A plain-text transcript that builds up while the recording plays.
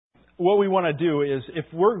what we want to do is, if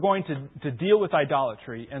we're going to deal with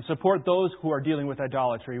idolatry and support those who are dealing with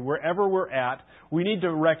idolatry, wherever we're at, we need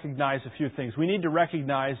to recognize a few things. We need to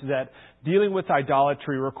recognize that dealing with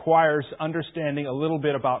idolatry requires understanding a little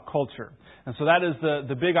bit about culture. And so that is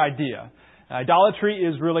the big idea. Idolatry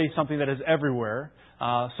is really something that is everywhere.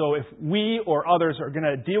 So if we or others are going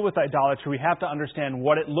to deal with idolatry, we have to understand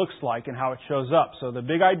what it looks like and how it shows up. So the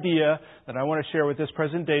big idea that I want to share with this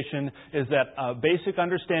presentation is that a basic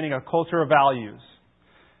understanding of culture of values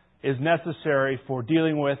is necessary for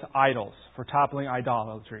dealing with idols, for toppling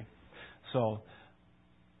idolatry. So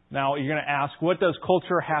now you're going to ask, what does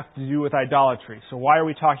culture have to do with idolatry? So why are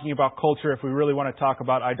we talking about culture if we really want to talk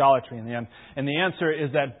about idolatry in the end? And the answer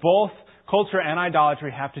is that both culture and idolatry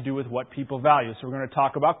have to do with what people value. So we're going to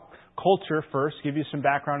talk about culture first, give you some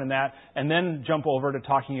background in that, and then jump over to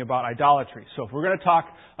talking about idolatry. So if we're going to talk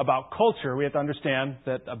about culture, we have to understand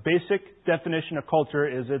that a basic definition of culture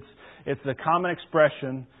is it's the common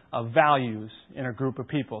expression of values in a group of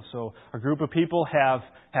people. So a group of people have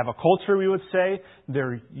a culture, we would say.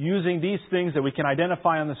 They're using these things that we can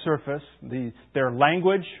identify on the surface, their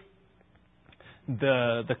language,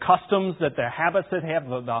 the customs, that their habits that they have,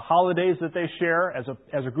 the holidays that they share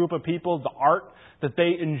as a group of people, the art that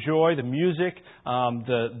they enjoy, the music,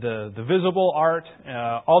 the visible art,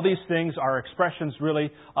 all these things are expressions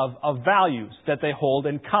really of values that they hold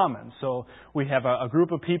in common. So we have a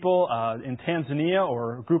group of people in Tanzania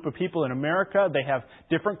or a group of people in America. They have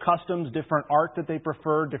different customs, different art that they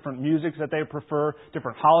prefer, different music that they prefer,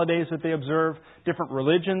 different holidays that they observe, different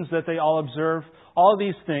religions that they all observe. All of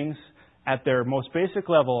these things at their most basic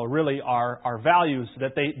level really are values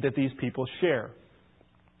that these people share.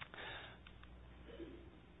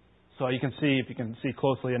 So you can see, if you can see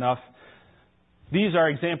closely enough, these are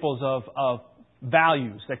examples of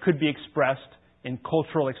values that could be expressed in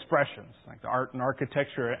cultural expressions, like the art and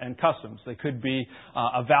architecture and customs. They could be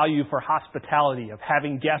a value for hospitality, of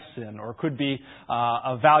having guests in, or it could be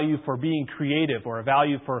a value for being creative, or a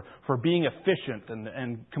value for being efficient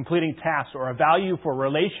and completing tasks, or a value for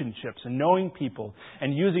relationships and knowing people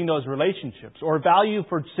and using those relationships, or a value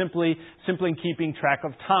for simply keeping track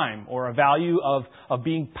of time, or a value of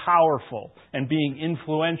being powerful and being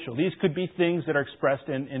influential. These could be things that are expressed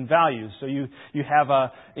in values. So you have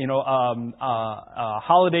a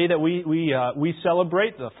holiday that we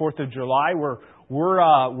celebrate, the 4th of July.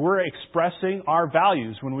 We're expressing our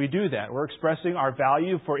values when we do that. We're expressing our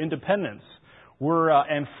value for independence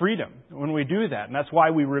and freedom when we do that, and that's why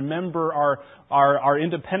we remember our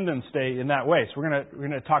Independence Day in that way. So we're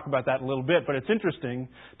going to talk about that a little bit. But it's interesting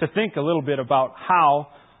to think a little bit about how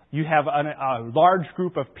you have a large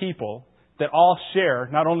group of people that all share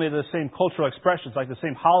not only the same cultural expressions, like the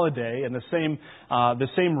same holiday and the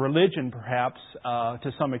same religion, perhaps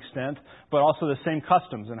to some extent, but also the same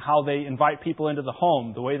customs and how they invite people into the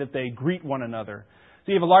home, the way that they greet one another.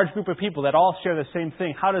 So you have a large group of people that all share the same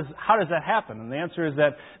thing. How does that happen? And the answer is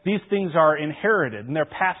that these things are inherited and they're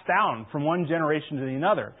passed down from one generation to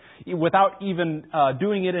another without even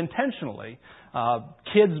doing it intentionally.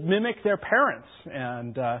 Kids mimic their parents,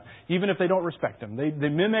 and even if they don't respect them, they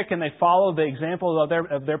mimic and they follow the example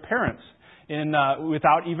of their parents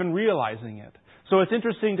without even realizing it. So it's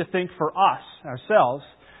interesting to think for us, ourselves,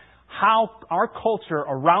 how our culture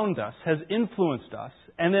around us has influenced us,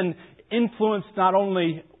 and then influenced not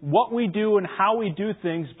only what we do and how we do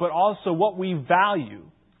things, but also what we value.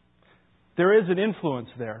 There is an influence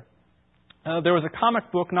there. There was a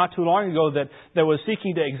comic book not too long ago that was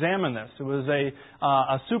seeking to examine this. It was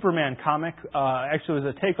a Superman comic. Actually, it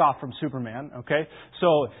was a takeoff from Superman. Okay,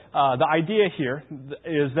 so the idea here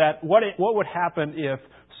is that what would happen if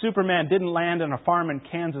Superman didn't land on a farm in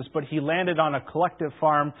Kansas, but he landed on a collective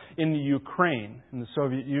farm in the Ukraine, in the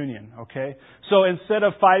Soviet Union. Okay, so instead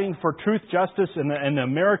of fighting for truth, justice, in the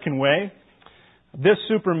American way, this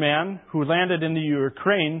Superman who landed in the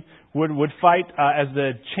Ukraine would fight as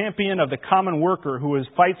the champion of the common worker who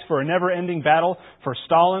fights for a never-ending battle for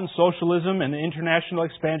Stalin, socialism, and the international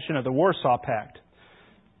expansion of the Warsaw Pact.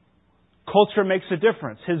 Culture makes a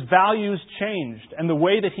difference. His values changed, and the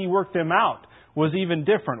way that he worked them out was even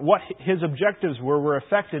different. What his objectives were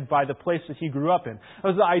affected by the place that he grew up in. That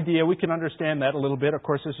was the idea. We can understand that a little bit. Of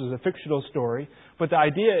course, this is a fictional story, but the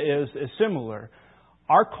idea is similar.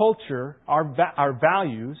 Our culture, our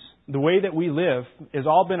values, the way that we live, has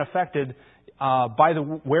all been affected by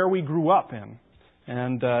where we grew up in,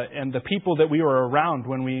 and the people that we were around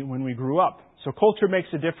when we grew up. So culture makes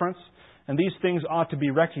a difference, and these things ought to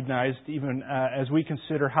be recognized even as we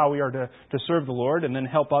consider how we are to serve the Lord and then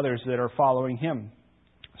help others that are following Him.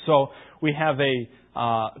 So we have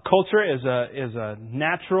culture is a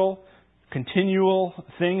natural continual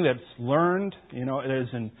thing that's learned,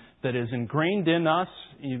 that is ingrained in us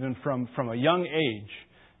even from a young age,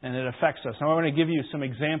 and it affects us. Now, I want to give you some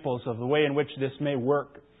examples of the way in which this may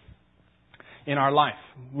work in our life.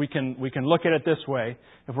 We can look at it this way.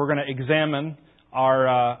 If we're going to examine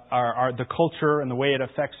the culture and the way it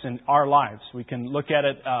affects in our lives, we can look at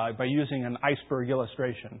it by using an iceberg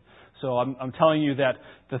illustration. So I'm telling you that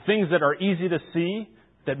the things that are easy to see,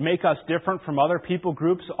 that make us different from other people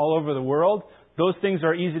groups all over the world, those things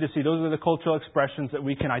are easy to see. Those are the cultural expressions that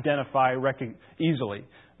we can identify easily.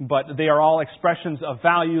 But they are all expressions of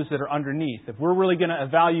values that are underneath. If we're really going to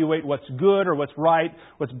evaluate what's good or what's right,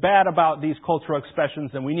 what's bad about these cultural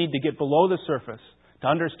expressions, then we need to get below the surface to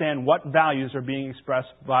understand what values are being expressed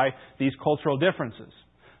by these cultural differences.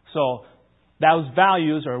 So those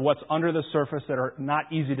values are what's under the surface that are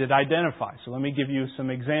not easy to identify. So let me give you some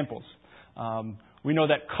examples. We know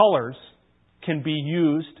that colors can be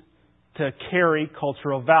used to carry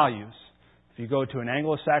cultural values. If you go to an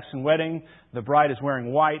Anglo-Saxon wedding, the bride is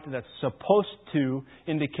wearing white. That's supposed to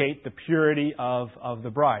indicate the purity of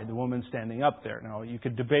the bride, the woman standing up there. Now, you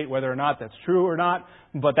could debate whether or not that's true or not,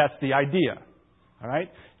 but that's the idea. All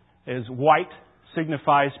right? Is white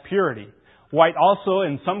signifies purity. White also,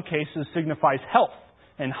 in some cases, signifies health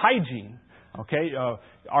and hygiene. Okay,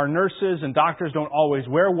 our nurses and doctors don't always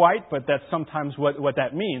wear white, but that's sometimes what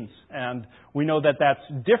that means. And we know that that's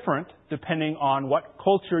different depending on what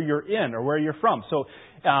culture you're in or where you're from. So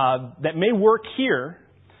that may work here,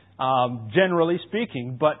 generally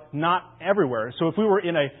speaking, but not everywhere. So if we were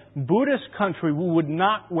in a Buddhist country, we would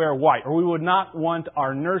not wear white, or we would not want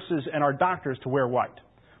our nurses and our doctors to wear white.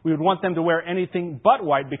 We would want them to wear anything but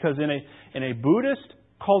white, because in a Buddhist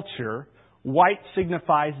culture, white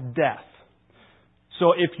signifies death.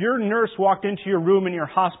 So if your nurse walked into your room in your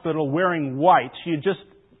hospital wearing white, she had just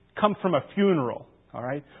come from a funeral, all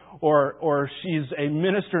right? Or she's a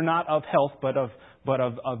minister not of health but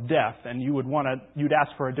of death, and you'd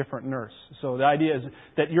ask for a different nurse. So the idea is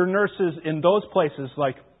that your nurses in those places,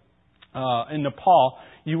 like in Nepal,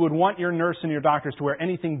 you would want your nurse and your doctors to wear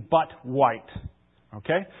anything but white.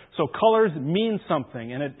 Okay? So colors mean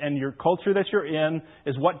something, and your culture that you're in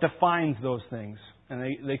is what defines those things. And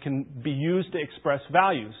they can be used to express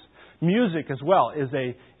values. Music as well is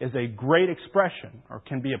a great expression, or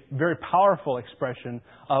can be a very powerful expression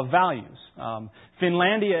of values.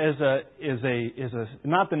 Finlandia is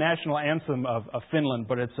not the national anthem of Finland,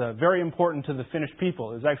 but it's very important to the Finnish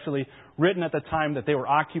people. It was actually written at the time that they were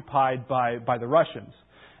occupied by the Russians.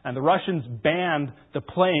 And the Russians banned the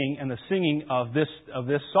playing and the singing of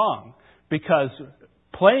this song, because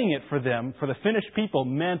playing it for them, for the Finnish people,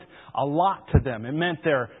 meant a lot to them. It meant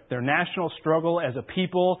their national struggle as a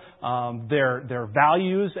people, their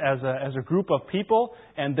values as a group of people,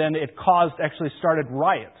 and then it actually started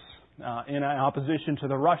riots in opposition to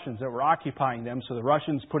the Russians that were occupying them. So the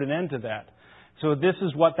Russians put an end to that. So this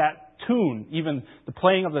is what that tune, even the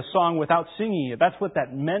playing of the song without singing it, that's what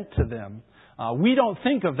that meant to them. We don't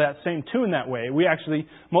think of that same tune that way. We actually,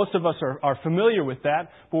 most of us are familiar with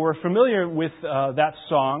that, but we're familiar with that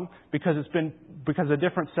song because a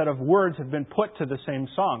different set of words have been put to the same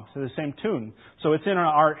song, to the same tune. So it's in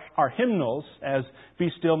our hymnals as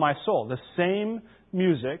 "Be Still My Soul." The same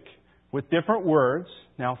music with different words.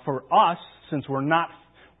 Now, for us, since we're not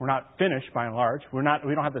Finnish by and large, we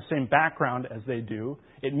don't have the same background as they do,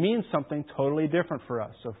 it means something totally different for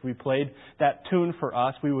us. So if we played that tune for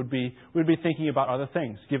us, we would be thinking about other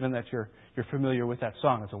things, given that you're familiar with that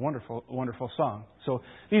song. It's a wonderful, wonderful song. So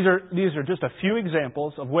these are just a few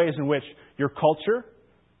examples of ways in which your culture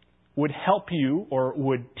would help you or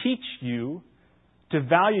would teach you to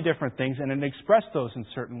value different things and then express those in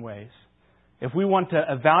certain ways. If we want to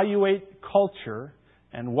evaluate culture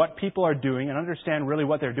and what people are doing and understand really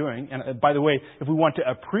what they're doing. And by the way, if we want to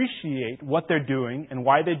appreciate what they're doing and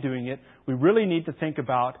why they're doing it, we really need to think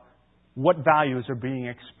about what values are being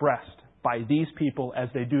expressed by these people as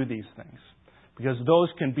they do these things. Because those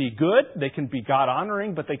can be good, they can be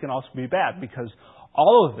God-honoring, but they can also be bad, because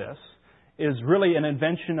all of this is really an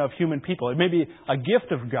invention of human people. It may be a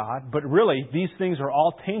gift of God, but really these things are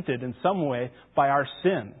all tainted in some way by our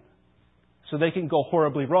sin. So they can go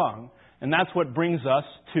horribly wrong. And that's what brings us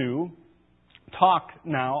to talk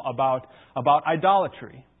now about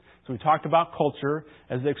idolatry. So we talked about culture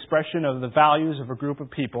as the expression of the values of a group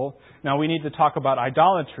of people. Now we need to talk about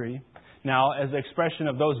idolatry now as the expression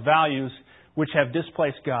of those values which have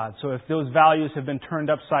displaced God. So if those values have been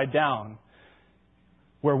turned upside down,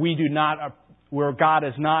 where God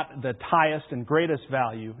is not the highest and greatest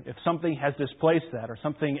value, if something has displaced that, or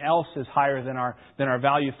something else is higher than our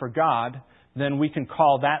value for God, then we can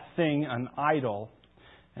call that thing an idol.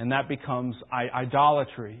 and that becomes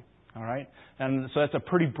idolatry. All right? And so that's a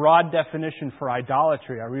pretty broad definition for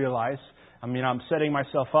idolatry, I realize. I mean, I'm setting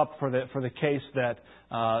myself up for the case that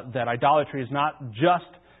idolatry is not just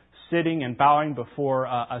sitting and bowing before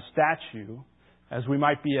a statue, as we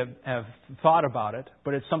might have thought about it,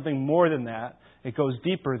 but it's something more than that. It goes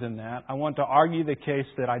deeper than that. I want to argue the case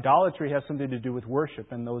that idolatry has something to do with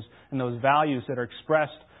worship and those values that are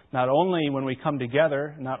expressed not only when we come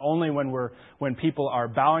together, not only when people are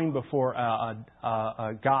bowing before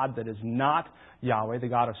a God that is not Yahweh, the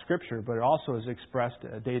God of Scripture, but it also is expressed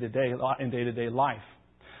in day-to-day life.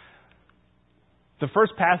 The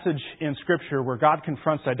first passage in Scripture where God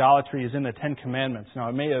confronts idolatry is in the Ten Commandments. Now,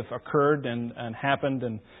 it may have occurred and happened,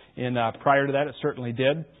 and prior to that, it certainly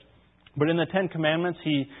did. But in the Ten Commandments,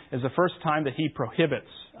 is the first time that He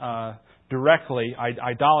prohibits directly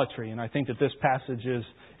idolatry, and I think that this passage is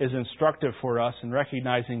instructive for us in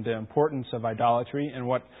recognizing the importance of idolatry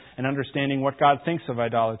and understanding what God thinks of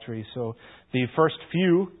idolatry. So, the first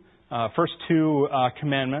two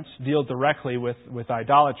commandments deal directly with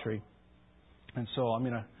idolatry. And so I'm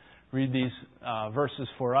going to read these verses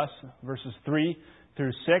for us. Verses 3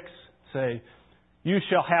 through 6 say, "You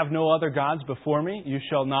shall have no other gods before me. You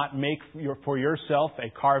shall not make for yourself a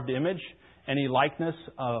carved image, any likeness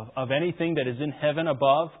of anything that is in heaven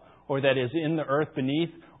above, or that is in the earth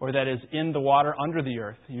beneath, or that is in the water under the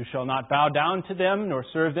earth. You shall not bow down to them, nor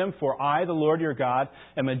serve them, for I, the Lord your God,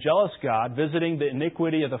 am a jealous God, visiting the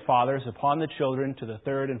iniquity of the fathers upon the children to the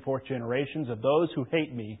third and fourth generations of those who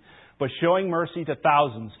hate me, but showing mercy to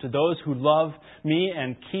thousands, to those who love me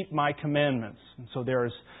and keep my commandments." And so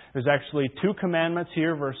there's actually two commandments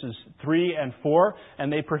here, verses 3 and 4,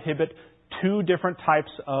 and they prohibit two different types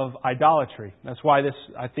of idolatry. That's why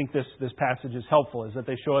I think this passage is helpful, is that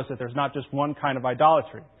they show us that there's not just one kind of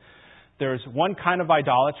idolatry. There's one kind of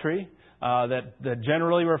idolatry that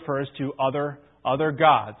generally refers to other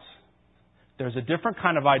gods. There's a different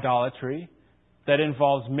kind of idolatry that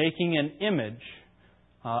involves making an image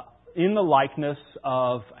in the likeness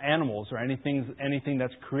of animals or anything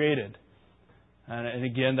that's created. And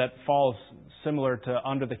again, that falls similar to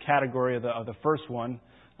under the category of the first one,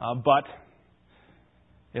 but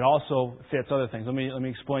it also fits other things. Let me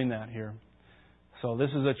explain that here. So this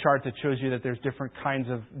is a chart that shows you that there's different kinds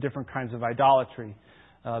of idolatry.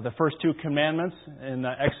 The first two commandments in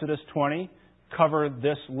Exodus 20 cover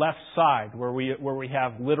this left side where we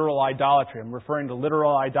have literal idolatry. I'm referring to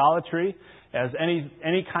literal idolatry as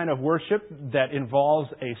any kind of worship that involves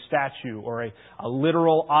a statue or a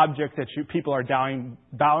literal object that people are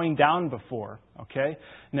bowing down before. Okay?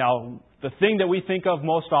 Now, the thing that we think of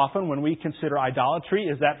most often when we consider idolatry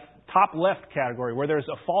is that top left category where there's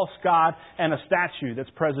a false god and a statue that's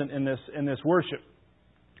present in this worship.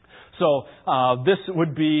 So this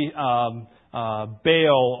would be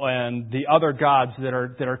Baal and the other gods that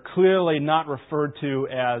are clearly not referred to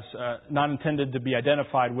as not intended to be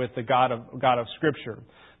identified with the God of Scripture,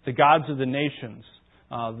 the gods of the nations,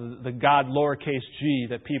 the god lowercase g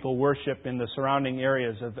that people worship in the surrounding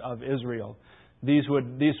areas of Israel. These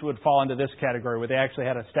would fall into this category where they actually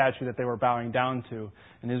had a statue that they were bowing down to,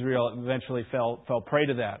 and Israel eventually fell prey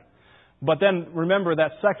to that. But then remember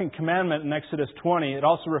that second commandment in Exodus 20, it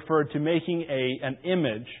also referred to making an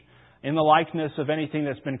image in the likeness of anything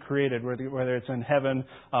that's been created, whether it's in heaven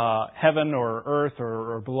or earth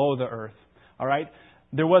or below the earth. All right?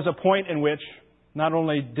 There was a point in which not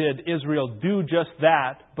only did Israel do just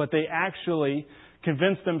that, but they actually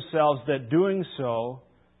convinced themselves that doing so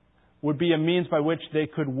would be a means by which they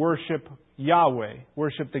could worship Yahweh,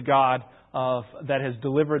 worship the God that has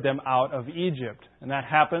delivered them out of Egypt. And that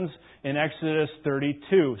happens in Exodus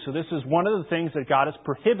 32. So this is one of the things that God is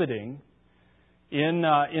prohibiting in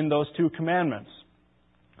those two commandments.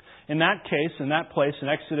 In that case, in that place, in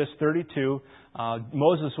Exodus 32,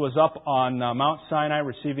 Moses was up on Mount Sinai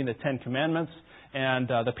receiving the Ten Commandments, and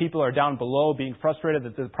the people are down below being frustrated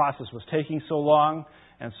that the process was taking so long.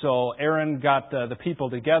 And so Aaron got the people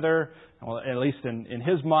together. Well, at least in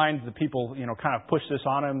his mind, the people kind of pushed this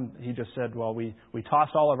on him. He just said, "Well, we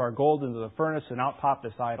tossed all of our gold into the furnace, and out popped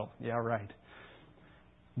this idol." Yeah, right.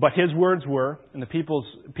 But his words were, and the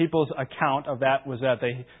people's account of that was that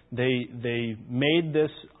they made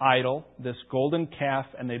this idol, this golden calf,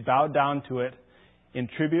 and they bowed down to it in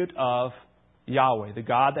tribute of Yahweh, the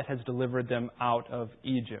God that has delivered them out of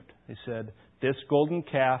Egypt. They said, "This golden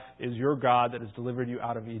calf is your God that has delivered you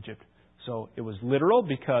out of Egypt." So it was literal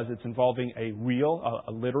because it's involving a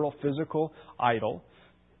literal physical idol.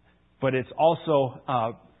 But it's also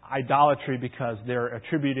idolatry because they're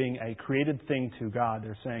attributing a created thing to God.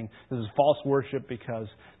 They're saying this is false worship because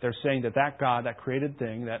they're saying that God, that created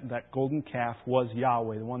thing, that golden calf was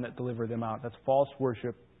Yahweh, the one that delivered them out. That's false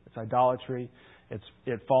worship. It's idolatry.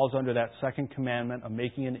 It falls under that second commandment of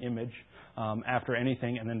making an image after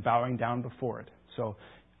anything and then bowing down before it. So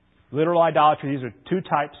literal idolatry, these are two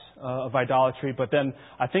types of idolatry. But then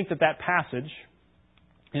I think that passage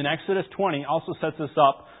in Exodus 20 also sets us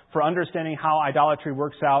up for understanding how idolatry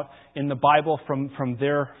works out in the Bible from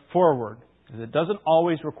there forward. It doesn't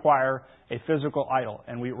always require a physical idol.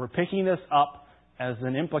 And we're picking this up as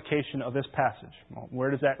an implication of this passage. Well,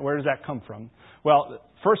 where does that come from? Well, the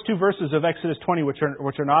first two verses of Exodus 20, which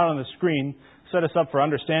are not on the screen, set us up for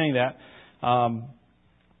understanding that.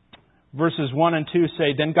 Verses 1 and 2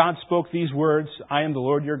 say, "Then God spoke these words, I am the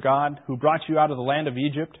Lord your God, who brought you out of the land of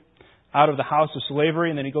Egypt, out of the house of slavery."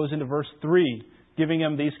 And then he goes into verse 3, giving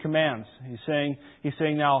them these commands. He's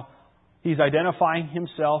saying now, he's identifying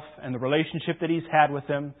himself and the relationship that he's had with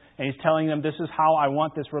them, and he's telling them, this is how I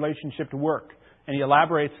want this relationship to work. And he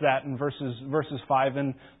elaborates that in verses 5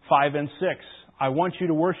 and 6. I want you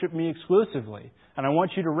to worship me exclusively, and I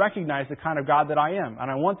want you to recognize the kind of God that I am.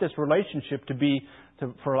 And I want this relationship to be,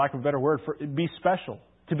 for lack of a better word, be special,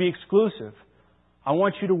 to be exclusive. I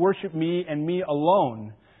want you to worship me and me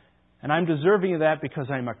alone. And I'm deserving of that because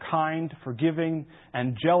I'm a kind, forgiving,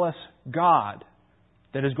 and jealous God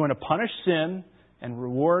that is going to punish sin and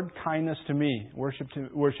reward kindness to me, worship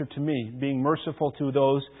to me, being merciful to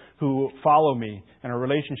those who follow me and a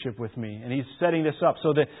relationship with me. And he's setting this up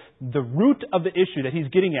so that the root of the issue that he's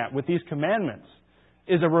getting at with these commandments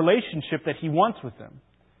is a relationship that he wants with them.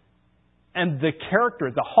 And the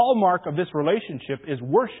character, the hallmark of this relationship is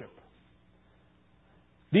worship.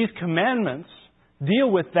 These commandments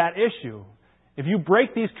deal with that issue. If you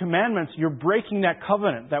break these commandments, you're breaking that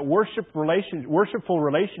covenant, that worshipful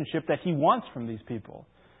relationship that he wants from these people.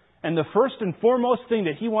 And the first and foremost thing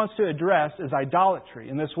that he wants to address is idolatry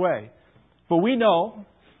in this way. But we know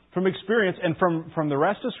from experience and from the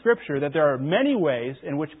rest of Scripture that there are many ways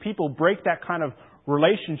in which people break that kind of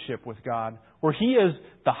relationship with God, where he is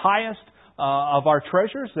the highest of our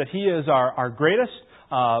treasures, that he is our greatest,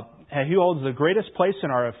 he holds the greatest place in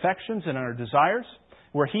our affections and in our desires,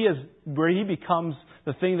 where he becomes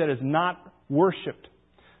the thing that is not worshipped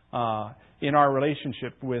in our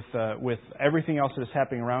relationship with everything else that is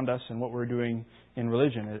happening around us and what we're doing in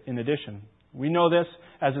religion. In addition, we know this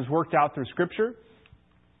as is worked out through Scripture.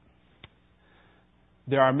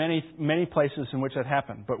 There are many places in which that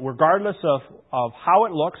happens, but regardless of how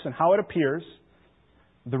it looks and how it appears,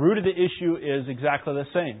 the root of the issue is exactly the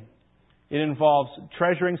same. It involves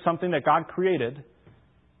treasuring something that God created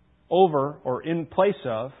over or in place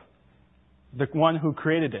of the one who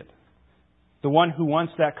created it. The one who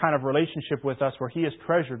wants that kind of relationship with us where he is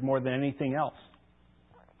treasured more than anything else.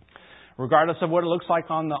 Regardless of what it looks like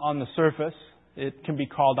on the surface, it can be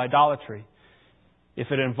called idolatry. If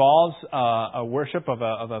it involves a worship of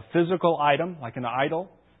a physical item, like an idol,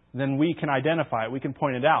 then we can identify it. We can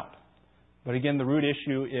point it out. But again, the root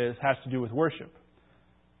issue has to do with worship.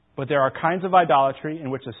 But there are kinds of idolatry in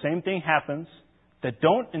which the same thing happens that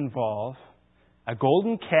don't involve a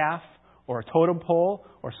golden calf or a totem pole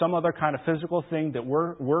or some other kind of physical thing that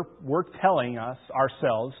we're telling us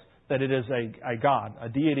ourselves that it is a God, a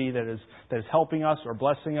deity that is helping us or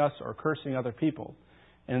blessing us or cursing other people.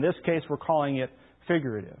 And in this case, we're calling it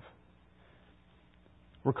figurative.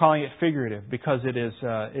 We're calling it figurative because it is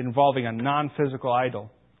involving a non-physical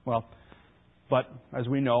idol. Well, but as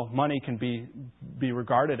we know, money can be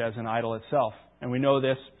regarded as an idol itself. And we know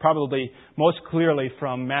this probably most clearly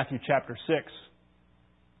from Matthew chapter 6,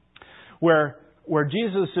 where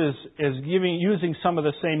Jesus is using some of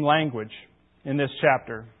the same language in this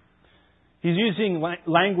chapter. He's using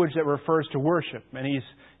language that refers to worship. And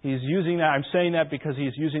he's using that. I'm saying that because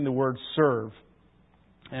he's using the word serve.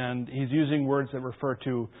 And he's using words that refer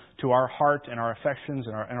to our heart and our affections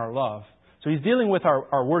and our love. So he's dealing with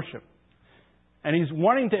our worship. And he's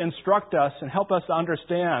wanting to instruct us and help us to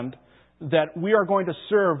understand that we are going to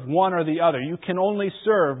serve one or the other. You can only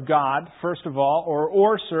serve God, first of all,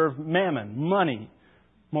 or serve mammon, money,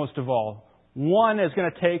 most of all. One is going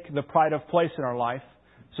to take the pride of place in our life.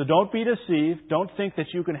 So don't be deceived. Don't think that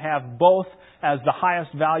you can have both as the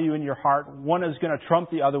highest value in your heart. One is going to trump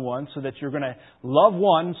the other one so that you're going to love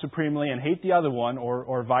one supremely and hate the other one,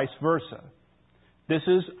 or vice versa. This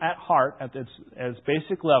is at heart, at its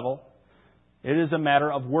basic level, it is a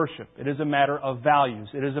matter of worship. It is a matter of values.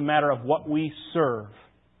 It is a matter of what we serve.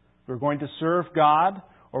 We're going to serve God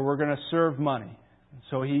or we're going to serve money.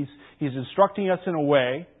 So he's instructing us in a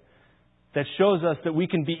way that shows us that we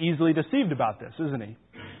can be easily deceived about this, isn't he?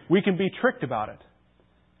 we can be tricked about it.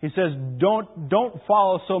 He says, don't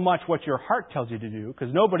follow so much what your heart tells you to do,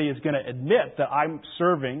 because nobody is going to admit that I'm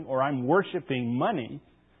serving or I'm worshiping money.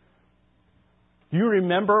 Do you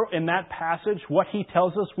remember in that passage what he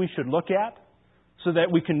tells us we should look at so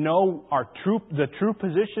that we can know the true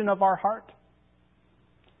position of our heart?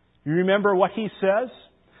 You remember what he says?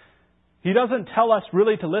 He doesn't tell us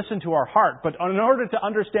really to listen to our heart, but in order to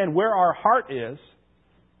understand where our heart is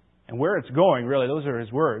and where it's going, really, those are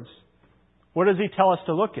his words, what does he tell us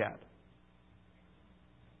to look at?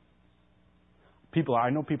 I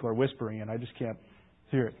know people are whispering and I just can't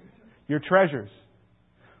hear it. Your treasures.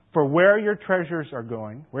 For where your treasures are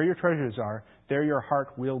going, where your treasures are, there your heart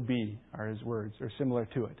will be, are his words, or similar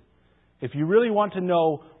to it. If you really want to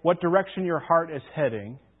know what direction your heart is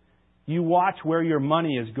heading, you watch where your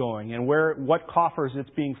money is going and what coffers it's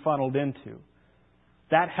being funneled into.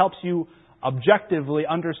 That helps you objectively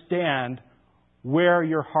understand where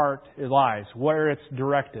your heart lies, where it's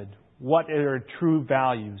directed, what are true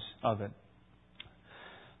values of it.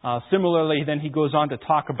 Similarly, then he goes on to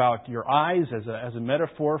talk about your eyes as a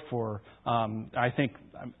metaphor for, I think,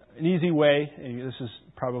 an easy way. This is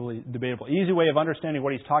probably debatable. Easy way of understanding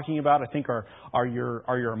what he's talking about, I think, are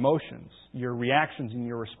your emotions, your reactions, and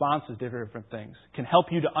your responses to different things. Can help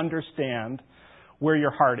you to understand where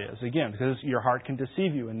your heart is. Again, because your heart can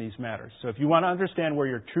deceive you in these matters. So if you want to understand where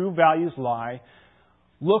your true values lie,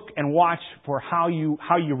 look and watch for how you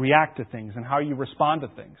react to things and how you respond to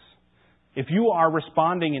things. If you are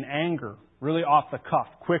responding in anger, really off the cuff,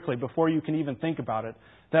 quickly, before you can even think about it,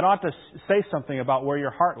 that ought to say something about where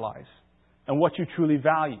your heart lies and what you truly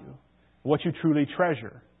value, what you truly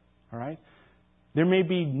treasure. All right? There may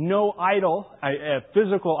be no idol, a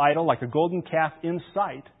physical idol like a golden calf in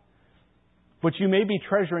sight, but you may be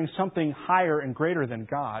treasuring something higher and greater than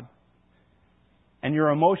God. And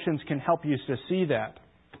your emotions can help you to see that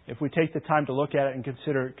if we take the time to look at it and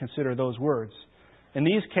consider those words. In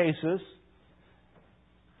these cases,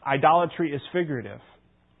 idolatry is figurative,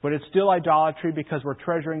 but it's still idolatry because we're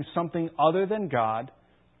treasuring something other than God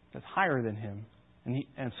that's higher than Him,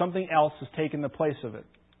 and something else has taken the place of it.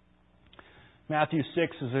 Matthew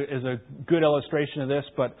 6 is a good illustration of this,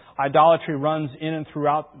 but idolatry runs in and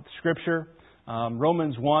throughout Scripture.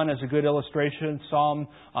 Romans 1 is a good illustration. Psalm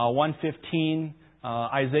 115,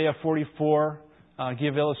 Isaiah 44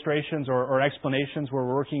 give illustrations or explanations where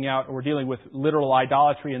we're dealing with literal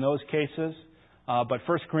idolatry in those cases. But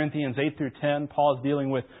 1 Corinthians 8 through 10, Paul is dealing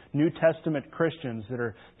with New Testament Christians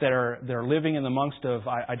that are living in the amongst of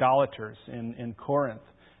idolaters in Corinth,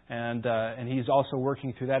 and he's also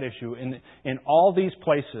working through that issue. In all these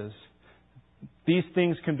places, these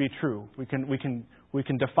things can be true. We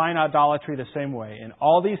can define idolatry the same way. In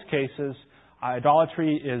all these cases,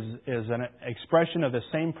 idolatry is an expression of the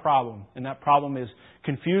same problem, and that problem is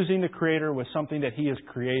confusing the Creator with something that He has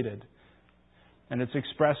created. And it's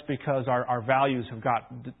expressed because our values have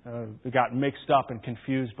got mixed up and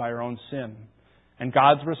confused by our own sin. And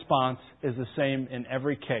God's response is the same in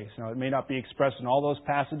every case. Now, it may not be expressed in all those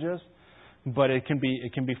passages, but it can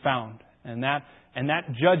be found. And that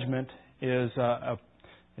judgment is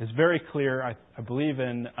very clear, I believe,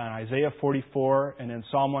 in Isaiah 44 and in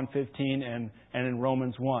Psalm 115 and in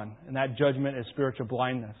Romans 1. And that judgment is spiritual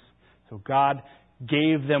blindness. So God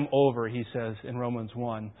gave them over, he says in Romans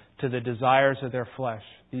 1, to the desires of their flesh.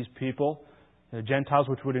 These people, the Gentiles,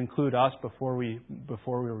 which would include us before we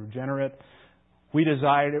were regenerate, we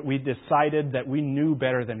decided that we knew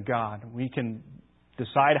better than God. We can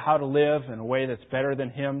decide how to live in a way that's better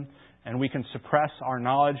than Him, and we can suppress our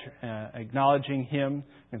knowledge, acknowledging Him,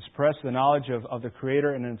 and suppress the knowledge of the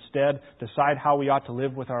Creator, and instead decide how we ought to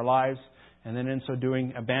live with our lives, and then in so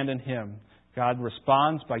doing, abandon Him. God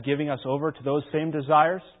responds by giving us over to those same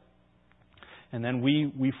desires, and then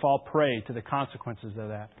we fall prey to the consequences of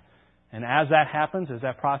that. And as that happens, as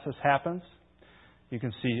that process happens, you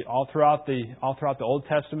can see all throughout the Old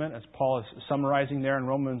Testament, as Paul is summarizing there in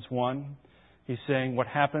Romans 1, he's saying what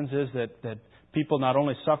happens is that people not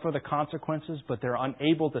only suffer the consequences, but they're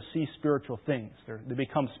unable to see spiritual things. They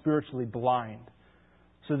become spiritually blind,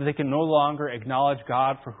 so that they can no longer acknowledge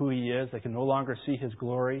God for who He is. They can no longer see His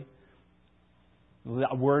glory. The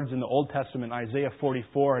words in the Old Testament, Isaiah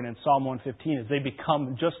 44 and in Psalm 115, is they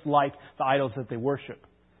become just like the idols that they worship.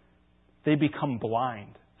 They become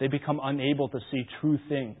blind. They become unable to see true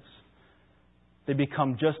things. They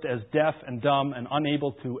become just as deaf and dumb and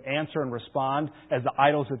unable to answer and respond as the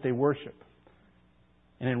idols that they worship.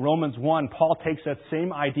 And in Romans 1, Paul takes that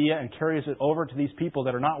same idea and carries it over to these people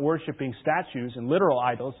that are not worshiping statues and literal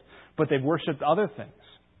idols, but they've worshipped other things.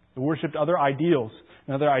 They worshipped other ideals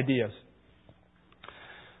and other ideas.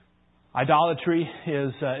 Idolatry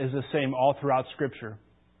is the same all throughout Scripture.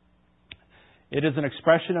 It is an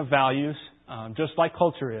expression of values, just like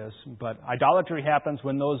culture is. But idolatry happens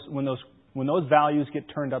when those values get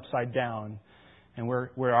turned upside down, and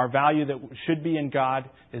where our value that should be in God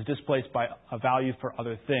is displaced by a value for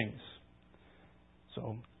other things.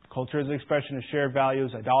 So culture is an expression of shared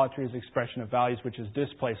values. Idolatry is an expression of values which has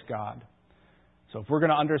displaced God. So if we're going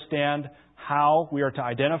to understand how we are to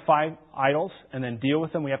identify idols and then deal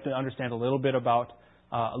with them, we have to understand a little bit about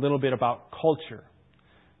culture.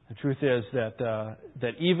 The truth is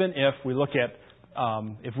that even if we look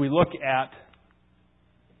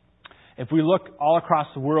all across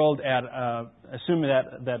the world at assuming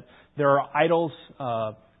that there are idols,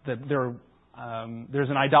 there's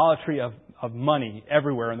an idolatry of money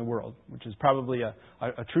everywhere in the world, which is probably a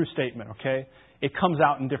true statement. Okay, it comes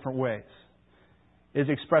out in different ways. Is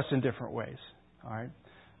expressed in different ways. All right.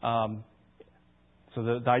 So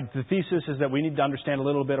the thesis is that we need to understand a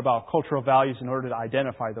little bit about cultural values in order to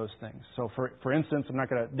identify those things. So for instance, I'm not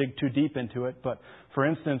going to dig too deep into it, but for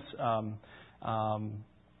instance,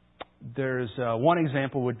 there's one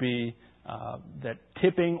example would be that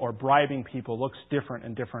tipping or bribing people looks different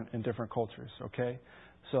in different cultures. Okay,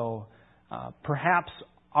 so perhaps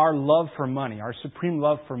our love for money, our supreme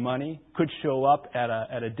love for money, could show up at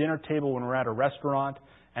a dinner table when we're at a restaurant,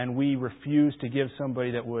 and we refuse to give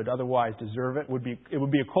somebody that would otherwise deserve it. It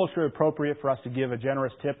would be a culturally appropriate for us to give a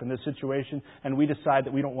generous tip in this situation, and we decide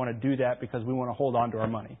that we don't want to do that because we want to hold on to our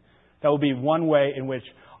money. That would be one way in which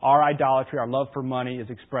our idolatry, our love for money, is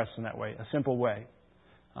expressed in that way, a simple way.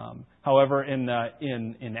 However, in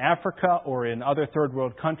Africa or in other third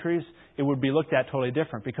world countries, it would be looked at totally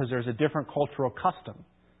different because there's a different cultural custom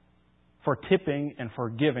for tipping and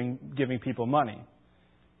for giving people money.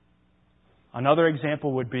 Another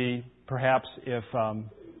example would be perhaps if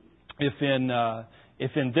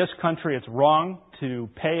in this country it's wrong to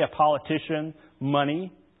pay a politician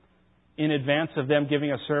money in advance of them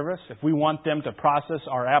giving a service. If we want them to process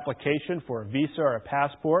our application for a visa or a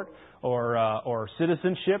passport or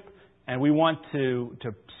citizenship, and we want to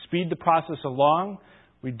speed the process along,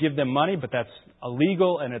 we'd give them money, but that's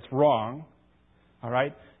illegal and it's wrong. All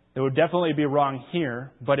right? It would definitely be wrong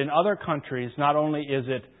here, but in other countries, not only is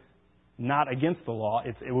it not against the law,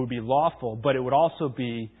 it would be lawful, but it would also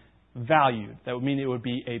be valued. That would mean it would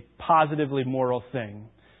be a positively moral thing.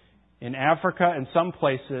 In Africa, in some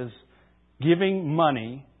places, giving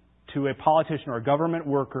money to a politician or a government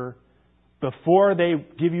worker before they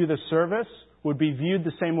give you the service would be viewed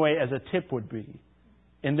the same way as a tip would be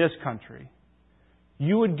in this country.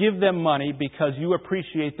 You would give them money because you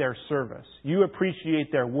appreciate their service. You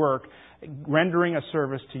appreciate their work rendering a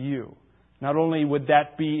service to you. Not only would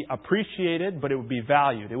that be appreciated, but it would be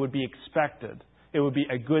valued. It would be expected. It would be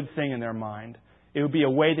a good thing in their mind. It would be a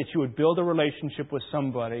way that you would build a relationship with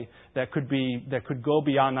somebody that could go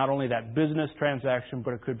beyond not only that business transaction,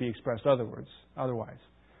 but it could be expressed otherwise.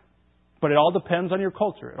 But it all depends on your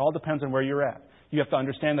culture. It all depends on where you're at. You have to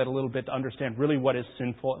understand that a little bit to understand really what is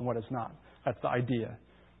sinful and what is not. That's the idea.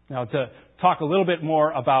 Now, to talk a little bit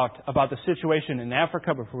more about the situation in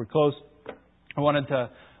Africa before we close, I wanted to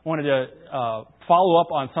follow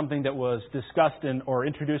up on something that was discussed or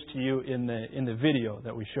introduced to you in the video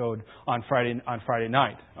that we showed on Friday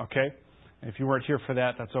night. Okay, and if you weren't here for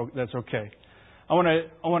that, that's okay. I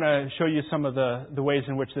want to show you some of the ways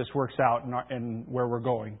in which this works out and where we're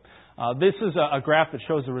going. This is a graph that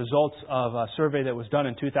shows the results of a survey that was done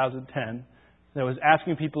in 2010 that was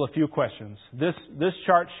asking people a few questions. This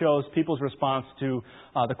chart shows people's response to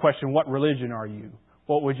the question, "What religion are you?"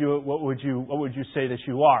 What would you say that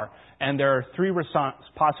you are? And there are three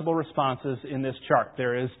possible responses in this chart.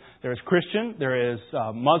 There is Christian, there is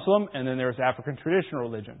Muslim, and then there is African traditional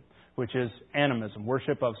religion, which is animism,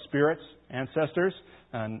 worship of spirits, ancestors,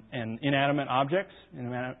 and inanimate objects,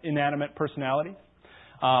 inanimate personality.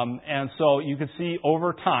 And so you can see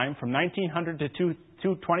over time, from 1900 to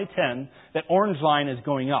 2010, that orange line is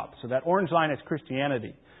going up. So that orange line is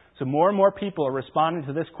Christianity. So more and more people are responding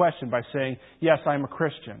to this question by saying, yes, I'm a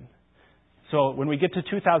Christian. So when we get to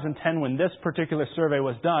 2010, when this particular survey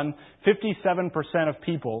was done, 57% of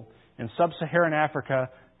people in sub-Saharan Africa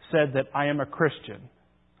said that I am a Christian.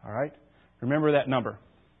 All right? Remember that number.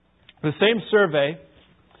 The same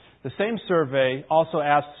survey also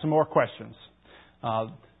asked some more questions.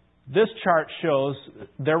 This chart shows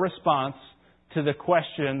their response to the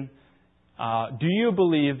question, do you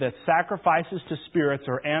believe that sacrifices to spirits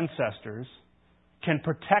or ancestors can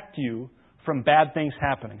protect you from bad things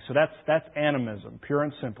happening? So that's animism, pure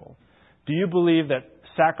and simple. Do you believe that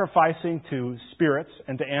sacrificing to spirits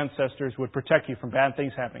and to ancestors would protect you from bad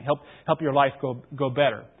things happening, help your life go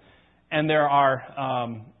better? And there are,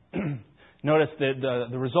 notice that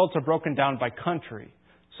the results are broken down by country.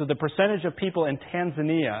 So the percentage of people in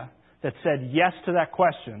Tanzania that said yes to that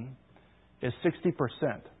question is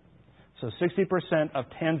 60%. So 60% of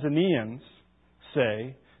Tanzanians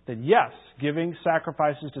say that yes, giving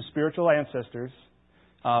sacrifices to spiritual ancestors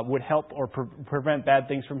would help or prevent bad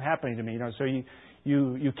things from happening to me. So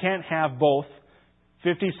you can't have both.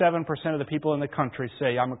 57% of the people in the country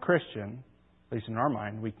say, I'm a Christian. At least in our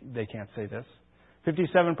mind, they can't say this.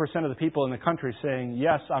 57% of the people in the country saying,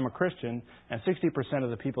 yes, I'm a Christian, and 60%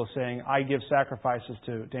 of the people saying, I give sacrifices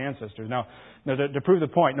to ancestors. Now to prove the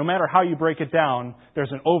point, no matter how you break it down,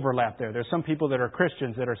 there's an overlap there. There's some people that are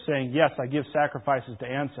Christians that are saying, yes, I give sacrifices to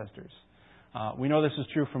ancestors. We know this is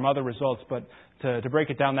true from other results, but to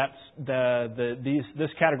break it down, that's this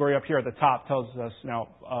category up here at the top tells us now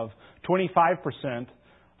of 25%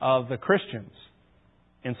 of the Christians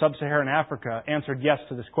in Sub-Saharan Africa answered yes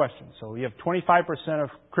to this question. So we have 25% of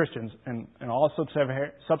Christians in all of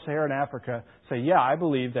Sub-Saharan Africa say, yeah, I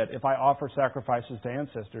believe that if I offer sacrifices to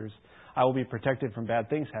ancestors, I will be protected from bad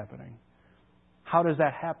things happening. How does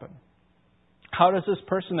that happen? How does this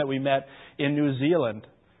person that we met in New Zealand,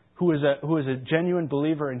 who is a genuine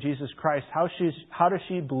believer in Jesus Christ, how does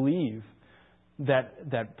she believe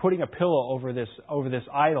that putting a pillow over this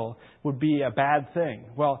idol would be a bad thing?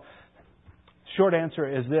 Well, short answer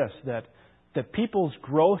is this, that people's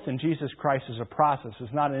growth in Jesus Christ is a process.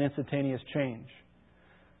 It's not an instantaneous change.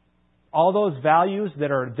 All those values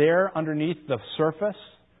that are there underneath the surface,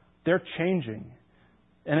 they're changing.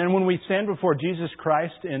 And then when we stand before Jesus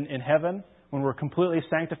Christ in heaven, when we're completely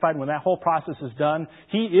sanctified, when that whole process is done,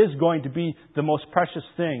 He is going to be the most precious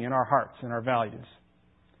thing in our hearts and our values.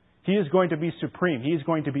 He is going to be supreme. He is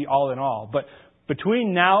going to be all in all. But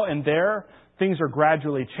between now and there, things are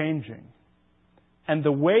gradually changing. And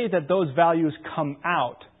the way that those values come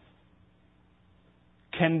out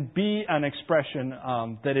can be an expression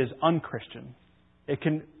that is unchristian. It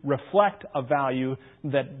can reflect a value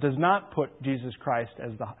that does not put Jesus Christ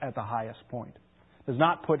at the highest point. Does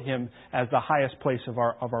not put Him as the highest place of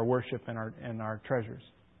our worship and our treasures.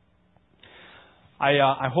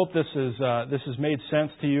 I hope this has made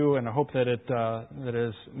sense to you, and I hope that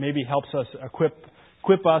it maybe helps us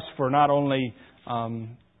equip us for not only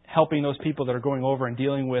helping those people that are going over and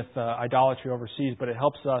dealing with idolatry overseas, but it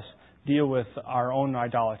helps us deal with our own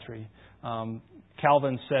idolatry.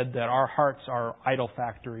 Calvin said that our hearts are idol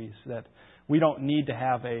factories, that we don't need to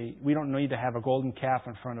have a golden calf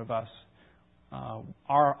in front of us.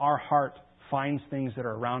 Our heart finds things that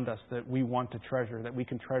are around us that we want to treasure, that we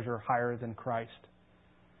can treasure higher than Christ.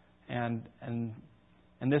 And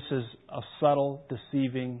this is a subtle,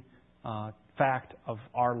 deceiving fact of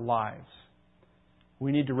our lives.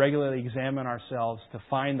 We need to regularly examine ourselves to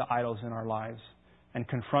find the idols in our lives and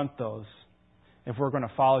confront those if we're going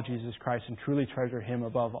to follow Jesus Christ and truly treasure Him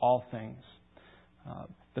above all things.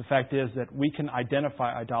 The fact is that we can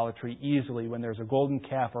identify idolatry easily when there's a golden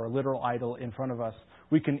calf or a literal idol in front of us.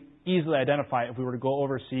 We can easily identify it if we were to go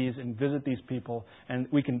overseas and visit these people, and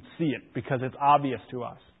we can see it because it's obvious to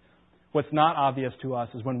us. What's not obvious to us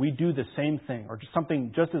is when we do the same thing or just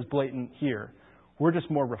something just as blatant here, we're just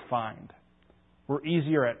more refined.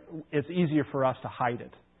 It's easier for us to hide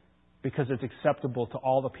it because it's acceptable to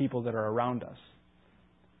all the people that are around us.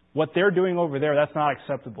 What they're doing over there, that's not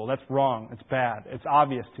acceptable. That's wrong. It's bad. It's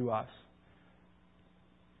obvious to us.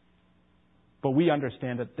 But we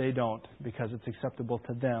understand that they don't because it's acceptable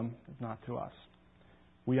to them, not to us.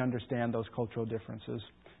 We understand those cultural differences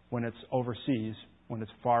when it's overseas, when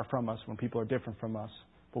it's far from us, when people are different from us,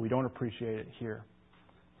 but we don't appreciate it here.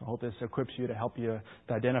 I hope this equips you to help you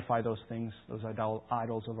to identify those things, those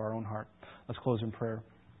idols of our own heart. Let's close in prayer.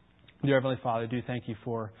 Dear Heavenly Father, I do thank You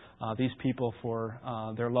for these people, for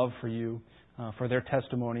their love for You, for their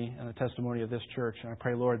testimony and the testimony of this church. And I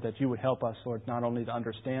pray, Lord, that You would help us, Lord, not only to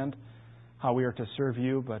understand how we are to serve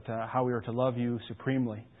You, but how we are to love You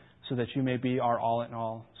supremely, so that You may be our all in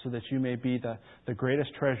all, so that You may be the greatest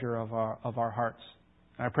treasure of our hearts.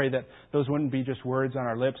 And I pray that those wouldn't be just words on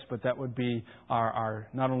our lips, but that would be our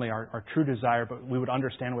not only our true desire, but we would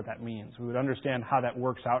understand what that means. We would understand how that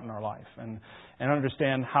works out in our life, and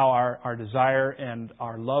understand how our desire and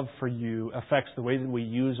our love for You affects the way that we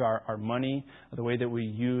use our money, the way that we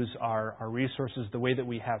use our resources, the way that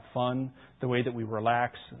we have fun, the way that we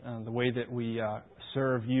relax, the way that we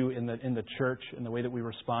serve You in the church, in the way that we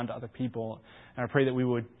respond to other people. And I pray that we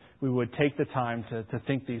would take the time to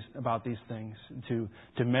think about these things,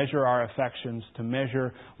 to measure our affections, to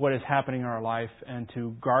measure what is happening in our life, and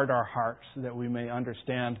to guard our hearts so that we may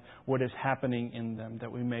understand what is happening in them,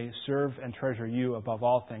 that we may serve and treasure You above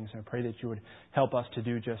all things. And I pray that You would help us to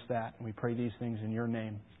do just that. And we pray these things in Your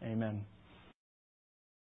name. Amen.